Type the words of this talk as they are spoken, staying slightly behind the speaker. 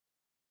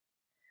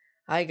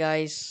Hi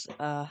guys,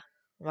 I'm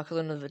back with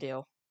another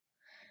video,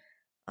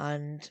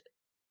 and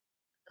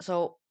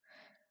so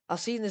I've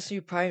seen this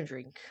new Prime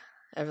drink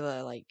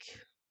everywhere. Like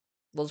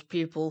loads of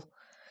people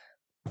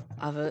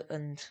have it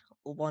and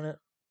want it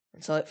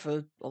and sell it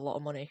for a lot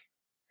of money.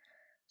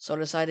 So I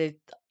decided,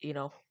 I'm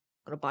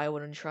gonna buy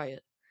one and try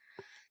it.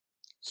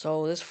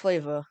 So this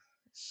flavor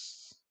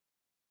is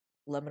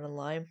lemon and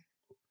lime.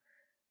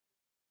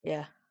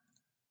 Yeah,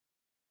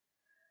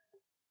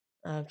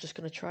 I'm just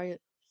gonna try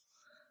it.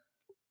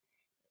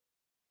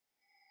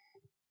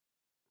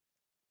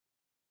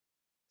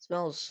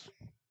 Smells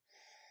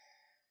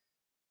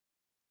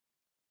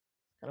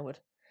kind of good.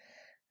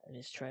 Let me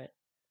just try it.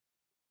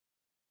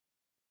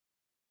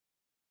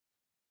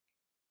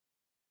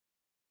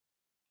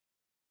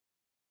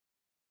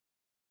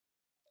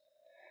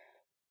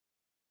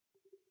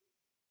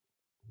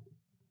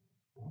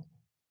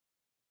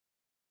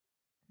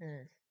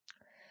 Hmm.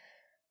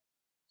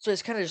 So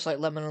it's kind of just like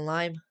lemon and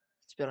lime,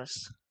 to be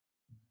honest.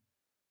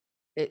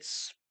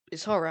 It's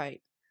it's all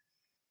right.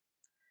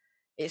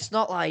 It's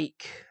not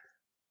like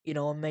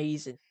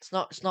amazing.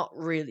 It's not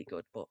really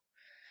good, but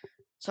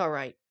it's all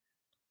right.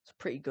 It's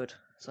pretty good.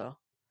 So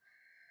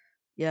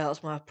yeah,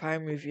 that's my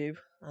prime review,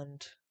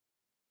 and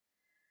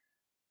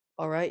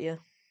all right, yeah.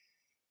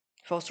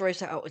 If I was to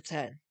rate it out of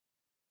 10,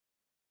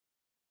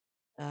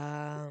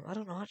 I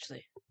don't know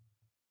actually.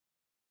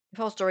 If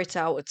I was to rate it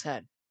out of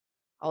 10,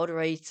 I would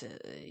rate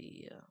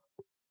it.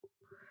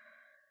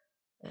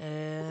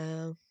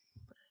 Um,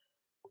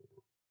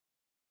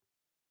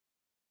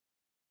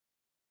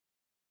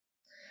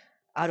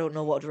 I don't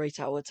know what to rate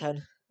it out of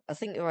 10. I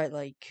think you're right,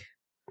 like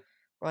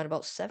right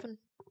about 7,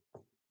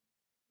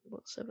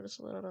 about 7 or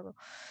something. I don't know.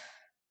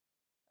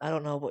 I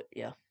don't know, but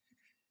yeah,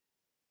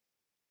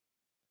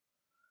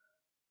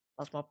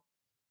 that's my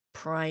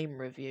prime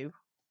review.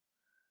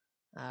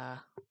 Uh,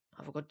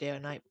 have a good day or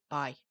night.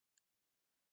 Bye.